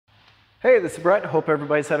Hey, this is Brett. Hope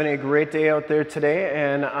everybody's having a great day out there today,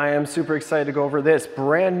 and I am super excited to go over this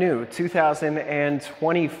brand new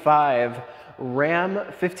 2025 Ram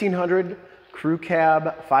 1500 Crew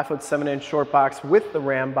Cab 5'7" short box with the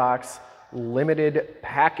Rambox limited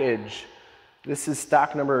package. This is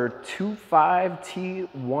stock number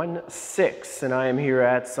 25T16, and I am here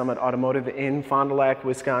at Summit Automotive in Fond du Lac,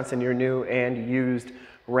 Wisconsin, your new and used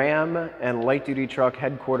Ram and light duty truck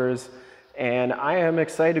headquarters. And I am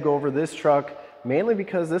excited to go over this truck mainly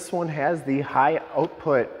because this one has the high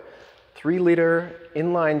output 3-liter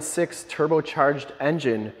inline 6 turbocharged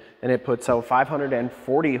engine, and it puts out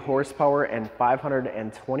 540 horsepower and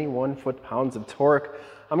 521 foot-pounds of torque.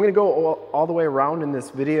 I'm going to go all the way around in this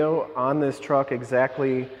video on this truck,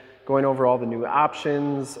 exactly going over all the new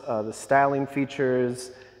options, the styling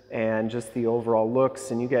features, and just the overall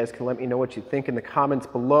looks. And you guys can let me know what you think in the comments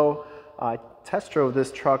below. Test drove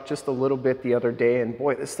this truck just a little bit the other day, and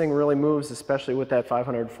boy, this thing really moves, especially with that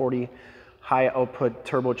 540 high output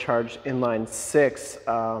turbocharged inline 6.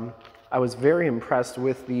 I was very impressed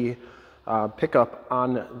with the pickup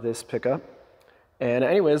on this pickup. And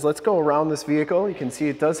anyways, let's go around this vehicle. You can see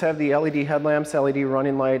it does have the LED headlamps, LED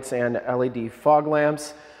running lights, and LED fog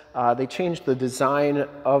lamps. They changed the design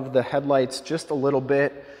of the headlights just a little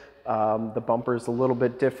bit. The bumper is a little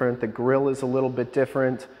bit different. The grille is a little bit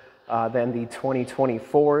different than the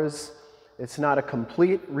 2024s. It's not a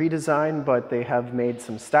complete redesign, but they have made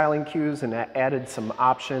some styling cues and added some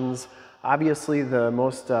options. Obviously, the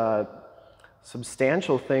most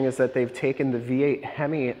substantial thing is that they've taken the V8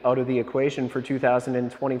 Hemi out of the equation for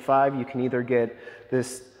 2025. You can either get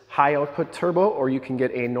this high output turbo, or you can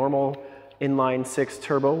get a normal inline 6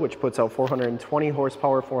 turbo, which puts out 420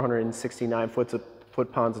 horsepower, 469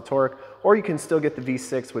 foot-pounds of torque, or you can still get the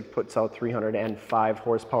V6, which puts out 305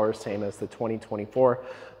 horsepower, same as the 2024.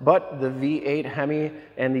 But the V8 Hemi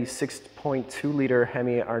and the 6.2 liter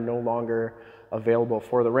Hemi are no longer available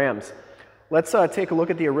for the Rams. Let's take a look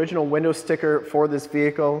at the original window sticker for this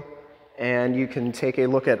vehicle, and you can take a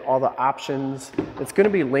look at all the options. It's going to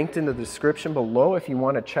be linked in the description below if you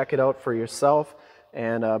want to check it out for yourself.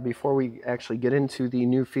 And before we actually get into the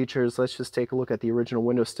new features, let's just take a look at the original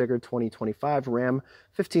window sticker. 2025 Ram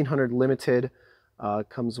 1500 Limited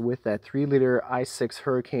comes with that 3-liter i6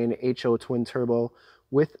 Hurricane HO twin turbo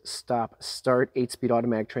with stop start 8-speed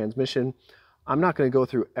automatic transmission. I'm not going to go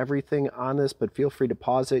through everything on this, but feel free to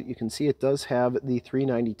pause it. You can see it does have the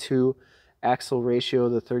 392 axle ratio,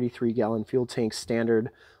 the 33-gallon fuel tank standard,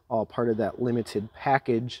 all part of that limited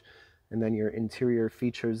package. And then your interior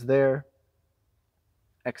features there.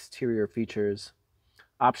 Exterior features.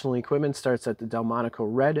 Optional equipment starts at the Delmonico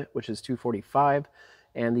Red, which is $245,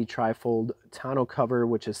 and the trifold tonneau cover,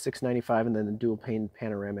 which is $695, and then the dual pane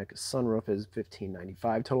panoramic sunroof is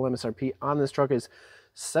 $1595. Total MSRP on this truck is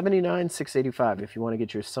 $79,685. If you want to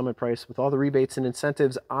get your summit price with all the rebates and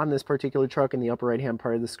incentives on this particular truck, in the upper right hand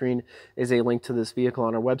part of the screen is a link to this vehicle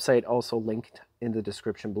on our website, also linked in the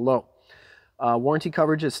description below. Warranty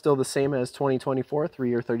coverage is still the same as 2024,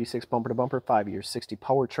 3-year 36 bumper to bumper, 5-year 60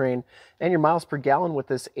 powertrain, and your miles per gallon with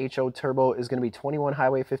this HO turbo is going to be 21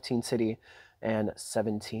 highway, 15 city, and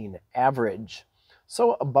 17 average.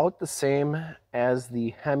 So about the same as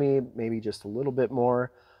the Hemi, maybe just a little bit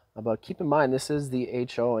more. But keep in mind, this is the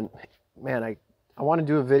HO, and man, I want to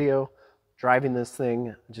do a video driving this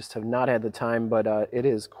thing. Just have not had the time, but it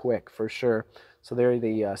is quick for sure. So there are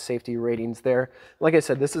the safety ratings there. Like I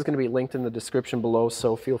said, this is going to be linked in the description below,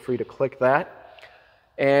 so feel free to click that.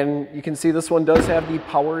 And you can see this one does have the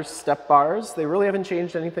power step bars. They really haven't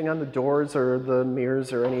changed anything on the doors or the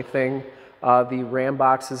mirrors or anything. The Ram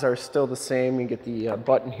boxes are still the same. You get the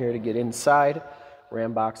button here to get inside.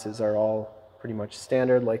 Ram boxes are all pretty much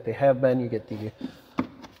standard like they have been. You get the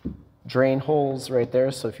drain holes right there,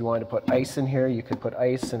 so if you wanted to put ice in here, you could put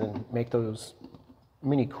ice and make those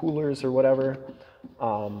mini coolers or whatever.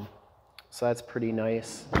 So that's pretty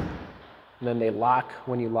nice. And then they lock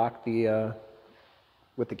when you lock the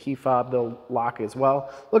with the key fob, they'll lock as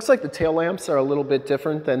well. Looks like the tail lamps are a little bit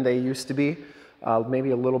different than they used to be. Maybe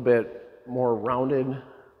a little bit more rounded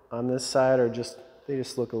on this side, or they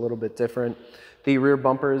just look a little bit different. The rear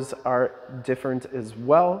bumpers are different as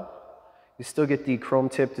well. You still get the chrome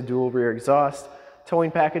tipped dual rear exhaust, towing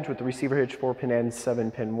package with the receiver hitch, 4-pin and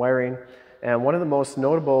 7-pin wiring. And one of the most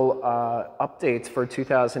notable updates for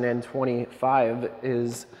 2025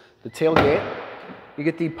 is the tailgate. You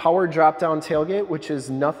get the power drop-down tailgate, which is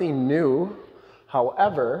nothing new.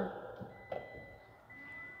 However,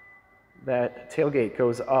 that tailgate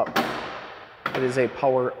goes up. It is a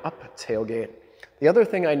power up tailgate. The other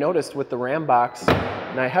thing I noticed with the Rambox,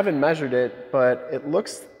 and I haven't measured it, but it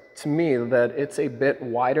looks to me that it's a bit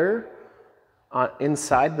wider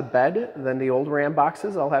inside the bed than the old Ram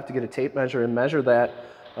boxes. I'll have to get a tape measure and measure that,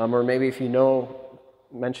 or maybe if you know,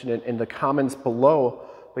 mention it in the comments below.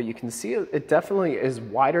 But you can see it definitely is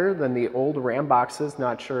wider than the old Ram boxes.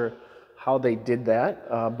 Not sure how they did that,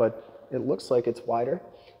 but it looks like it's wider.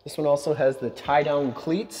 This one also has the tie-down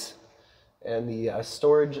cleats and the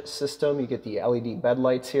storage system. You get the LED bed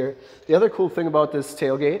lights here. The other cool thing about this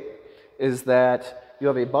tailgate is that you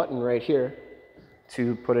have a button right here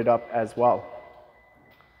to put it up as well.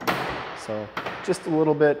 So just a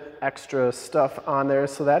little bit extra stuff on there.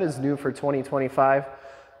 So that is new for 2025.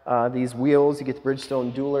 These wheels, you get the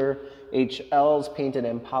Bridgestone Dueler HLs, painted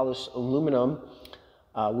and polished aluminum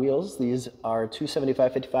wheels. These are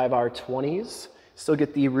 275/55 R20s. Still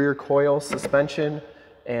get the rear coil suspension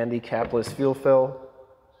and the capless fuel fill.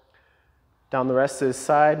 Down the rest of the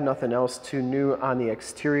side, nothing else too new on the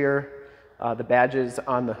exterior. The badges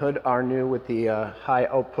on the hood are new with the high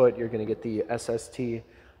output. You're going to get the SST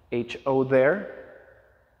HO there.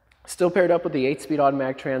 Still paired up with the 8-speed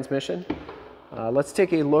automatic transmission. Let's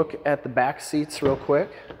take a look at the back seats real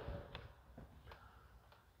quick.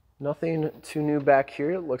 Nothing too new back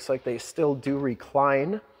here. It looks like they still do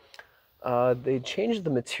recline. They changed the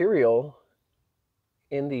material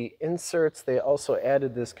in the inserts. They also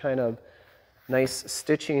added this kind of nice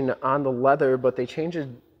stitching on the leather, but they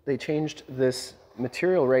changed this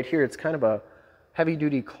material right here. It's kind of a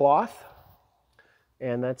heavy-duty cloth,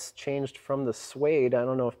 and that's changed from the suede. I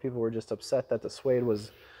don't know if people were just upset that the suede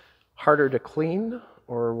was harder to clean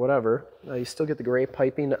or whatever. You still get the gray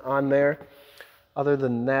piping on there. Other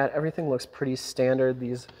than that, everything looks pretty standard.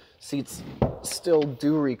 These seats still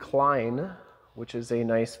do recline, which is a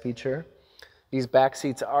nice feature. These back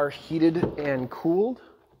seats are heated and cooled.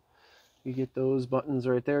 You get those buttons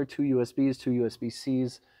right there, 2 USBs, 2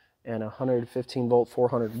 USB-Cs, and a 115 volt,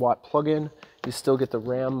 400 watt plug-in. You still get the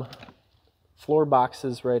Ram floor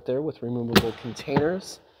boxes right there with removable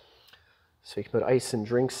containers. So you can put ice and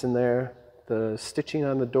drinks in there. The stitching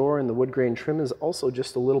on the door and the wood grain trim is also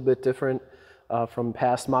just a little bit different from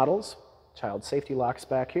past models. Child safety locks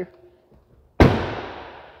back here.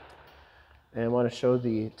 And I want to show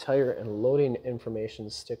the tire and loading information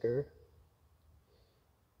sticker.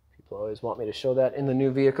 People always want me to show that in the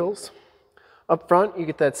new vehicles. Up front, you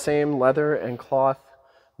get that same leather and cloth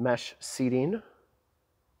mesh seating.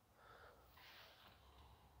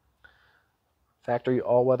 Factory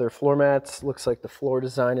all-weather floor mats. Looks like the floor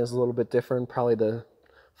design is a little bit different. Probably the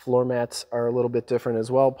floor mats are a little bit different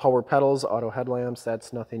as well. Power pedals, auto headlamps,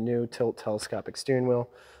 that's nothing new. Tilt telescopic steering wheel,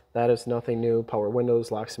 that is nothing new. Power windows,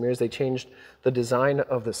 locks and mirrors. They changed the design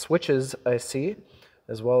of the switches, I see,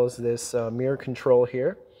 as well as this mirror control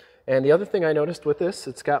here. And the other thing I noticed with this,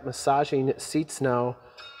 it's got massaging seats now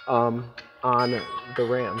on the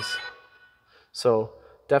Rams. So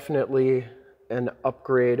definitely an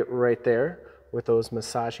upgrade right there with those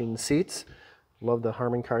massaging seats. Love the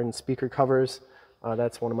Harman Kardon speaker covers.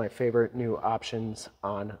 That's one of my favorite new options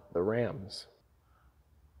on the Rams.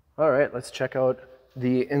 All right, let's check out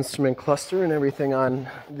the instrument cluster and everything on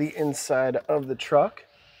the inside of the truck.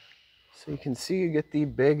 So you can see you get the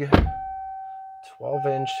big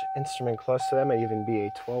 12-inch instrument cluster. That might even be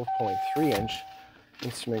a 12.3-inch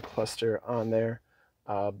instrument cluster on there,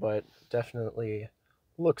 but definitely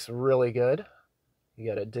looks really good. You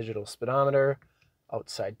got a digital speedometer,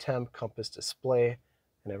 outside temp, compass display,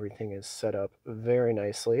 and everything is set up very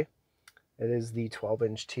nicely. It is the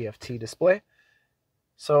 12-inch TFT display.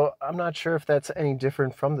 So I'm not sure if that's any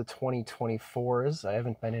different from the 2024s. I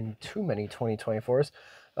haven't been in too many 2024s.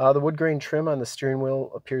 The wood grain trim on the steering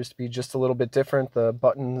wheel appears to be just a little bit different. The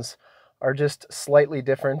buttons are just slightly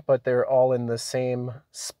different, but they're all in the same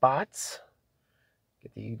spots.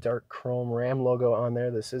 Get the dark chrome Ram logo on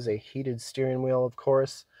there. This is a heated steering wheel, of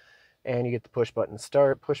course. And you get the push button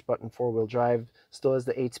start, push button 4-wheel drive. Still has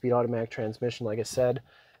the 8-speed automatic transmission, like I said,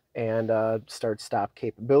 and start stop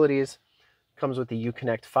capabilities. Comes with the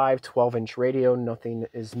Uconnect 5 12-inch radio. Nothing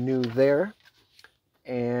is new there.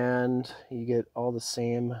 And you get all the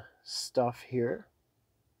same stuff here.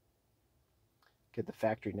 Get the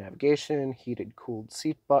factory navigation, heated cooled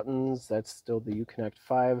seat buttons. That's still the Uconnect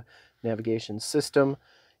 5 navigation system.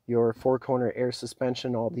 Your 4-corner air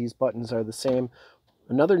suspension, all these buttons are the same.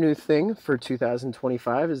 Another new thing for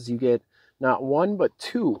 2025 is you get not 1 but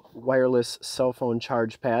 2 wireless cell phone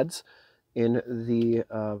charge pads in the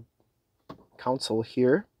console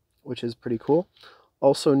here, which is pretty cool.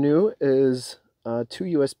 Also new is 2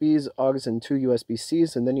 USBs, AUX, and 2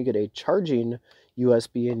 USB-Cs, and then you get a charging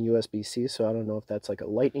USB and USB-C. So I don't know if that's like a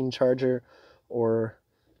lightning charger or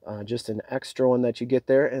just an extra one that you get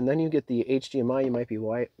there. And then you get the HDMI. You might be,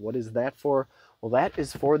 what is that for? Well, that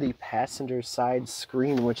is for the passenger side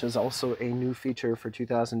screen, which is also a new feature for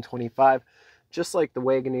 2025. Just like the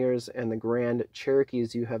Wagoneers and the Grand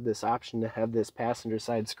Cherokees, you have this option to have this passenger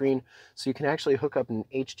side screen. So you can actually hook up an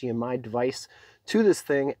HDMI device to this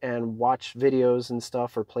thing and watch videos and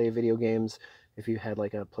stuff, or play video games if you had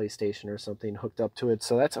like a PlayStation or something hooked up to it.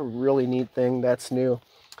 So that's a really neat thing. That's new.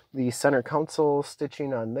 The center console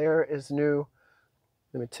stitching on there is new.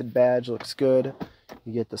 Limited badge looks good.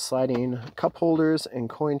 You get the sliding cup holders and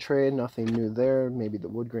coin tray, nothing new there. Maybe the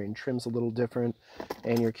wood grain trim's a little different.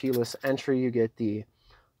 And your keyless entry, you get the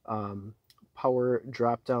power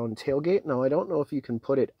drop down tailgate. Now I don't know if you can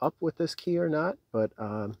put it up with this key or not, but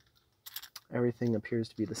everything appears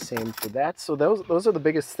to be the same for that. So those are the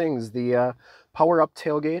biggest things. The power up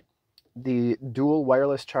tailgate, the dual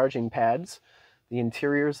wireless charging pads. The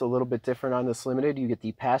interior is a little bit different on this Limited. You get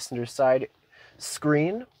the passenger side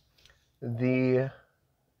screen. The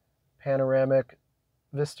panoramic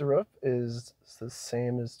vista roof is the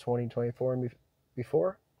same as 2024 and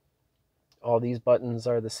before. All these buttons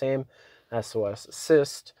are the same. SOS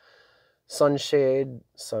assist, sunshade,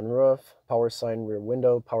 sunroof, power sign rear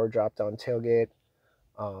window, power drop down tailgate,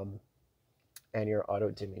 and your auto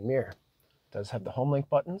dimming mirror. It does have the home link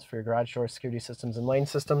buttons for your garage door security systems and lane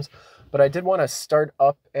systems, but I did want to start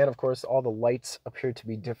up, and of course all the lights appear to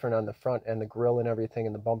be different on the front, and the grille and everything,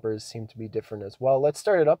 and the bumpers seem to be different as well. Let's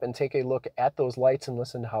start it up and take a look at those lights and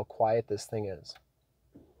listen to how quiet this thing is.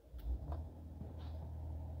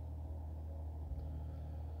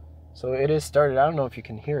 So it is started. I don't know if you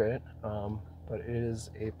can hear it, but it is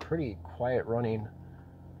a pretty quiet running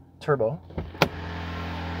turbo.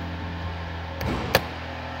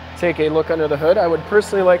 Take a look under the hood. I would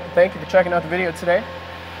personally like to thank you for checking out the video today.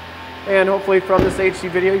 And hopefully from this HD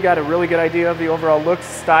video, you got a really good idea of the overall looks,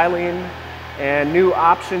 styling, and new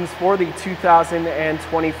options for the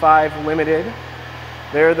 2025 Limited.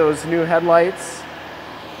 There are those new headlights.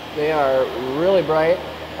 They are really bright.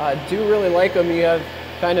 I do really like them. You have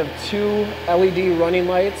kind of two LED running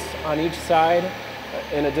lights on each side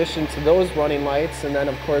in addition to those running lights, and then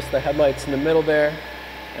of course the headlights in the middle there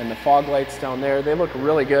and the fog lights down there. They look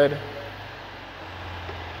really good.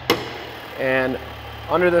 And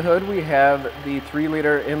under the hood we have the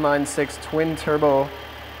 3-liter inline-6 twin turbo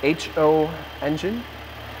HO engine.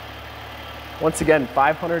 Once again,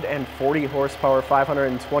 540 horsepower,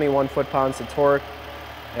 521 foot-pounds of torque.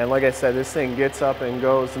 And like I said, this thing gets up and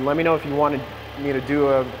goes. And let me know if you wanted me to do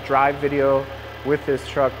a drive video with this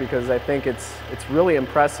truck, because I think it's really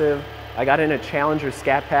impressive. I got in a Challenger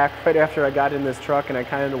Scat Pack right after I got in this truck, and I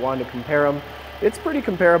kind of wanted to compare them. It's pretty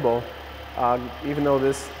comparable, even though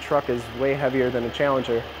this truck is way heavier than a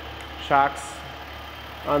Challenger. Shocks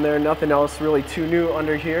on there, nothing else really too new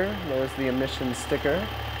under here. There's the emission sticker.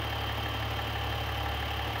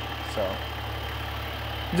 So,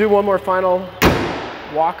 do one more final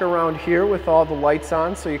walk around here with all the lights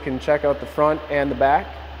on so you can check out the front and the back.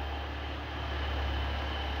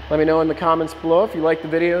 Let me know in the comments below if you liked the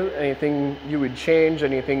video, anything you would change,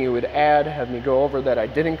 anything you would add, have me go over that I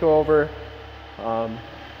didn't go over.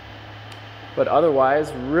 But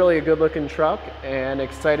otherwise, really a good looking truck, and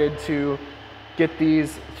excited to get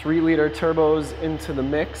these 3-liter turbos into the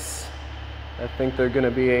mix. I think they're going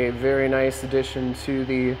to be a very nice addition to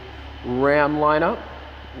the Ram lineup.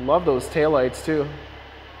 Love those taillights too.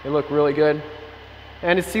 They look really good.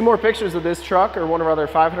 And to see more pictures of this truck or one of our other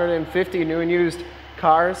 550 new and used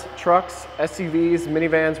cars, trucks, SUVs,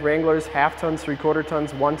 minivans, Wranglers, half-tons, 3/4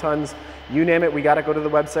 tons, 1-tons, you name it, we got to go to the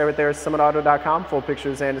website right there, summitauto.com. Full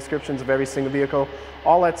pictures and descriptions of every single vehicle,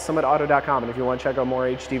 all at summitauto.com. And if you want to check out more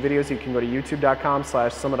HD videos, you can go to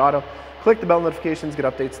youtube.com/summitauto. Click the bell notifications, get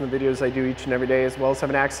updates on the videos I do each and every day, as well as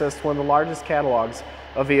having access to one of the largest catalogs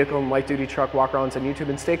of vehicle and light-duty truck walkarounds on YouTube,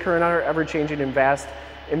 and stay current on our ever-changing and vast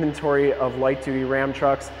inventory of light-duty Ram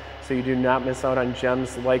trucks, so you do not miss out on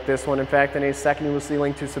gems like this one. In fact, in a second you will see a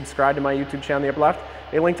link to subscribe to my YouTube channel in the upper left,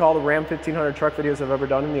 a link to all the Ram 1500 truck videos I've ever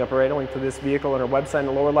done in the upper right, a link to this vehicle on our website in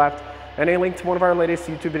the lower left, and a link to one of our latest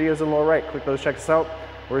YouTube videos in the lower right. Click those, check us out.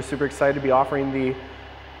 We're super excited to be offering the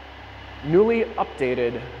newly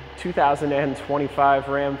updated 2025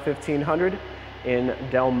 Ram 1500 in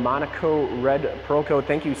Delmonico red pearl coat.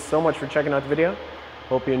 Thank you so much for checking out the video.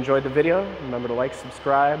 Hope you enjoyed the video. Remember to like,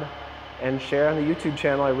 subscribe, and share on the YouTube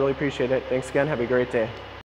channel. I really appreciate it. Thanks again. Have a great day.